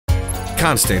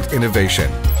constant innovation,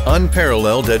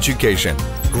 unparalleled education,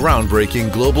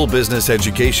 groundbreaking global business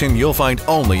education you'll find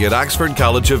only at Oxford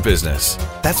College of Business.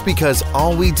 That's because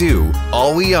all we do,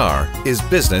 all we are, is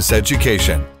business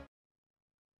education.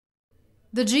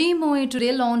 The GMOA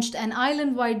today launched an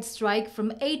island-wide strike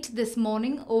from 8 this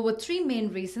morning over 3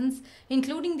 main reasons,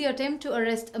 including the attempt to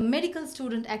arrest a medical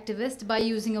student activist by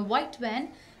using a white van,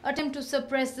 attempt to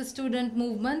suppress the student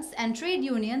movements and trade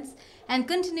unions, and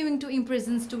continuing to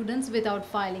imprison students without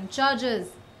filing charges.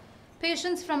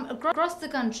 Patients from across the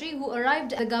country who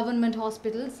arrived at the government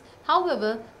hospitals,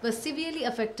 however, were severely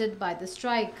affected by the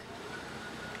strike.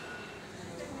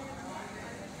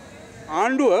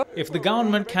 If the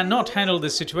government cannot handle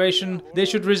this situation, they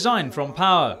should resign from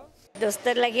power.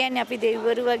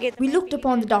 We looked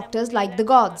upon the doctors like the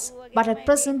gods, but at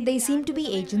present they seem to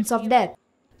be agents of death.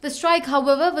 The strike,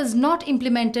 however, was not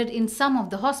implemented in some of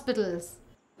the hospitals.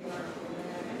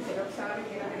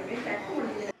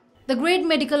 The Grade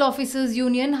Medical Officers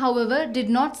Union, however, did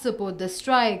not support the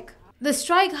strike. The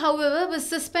strike, however, was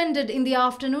suspended in the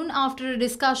afternoon after a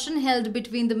discussion held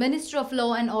between the Minister of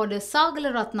Law and Order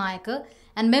Sagala Ratnayaka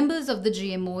and members of the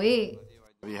GMOA.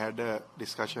 We had a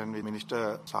discussion with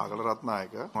Minister Sagala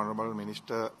Ratnayaka. Honorable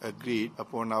Minister agreed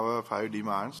upon our 5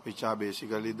 demands, which are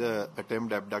basically the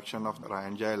attempt abduction of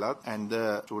Ryan Jailath and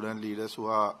the student leaders who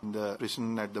are in the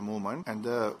prison at the moment, and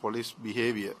the police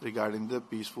behavior regarding the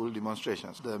peaceful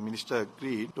demonstrations. The Minister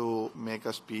agreed to make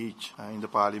a speech in the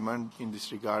Parliament in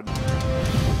this regard.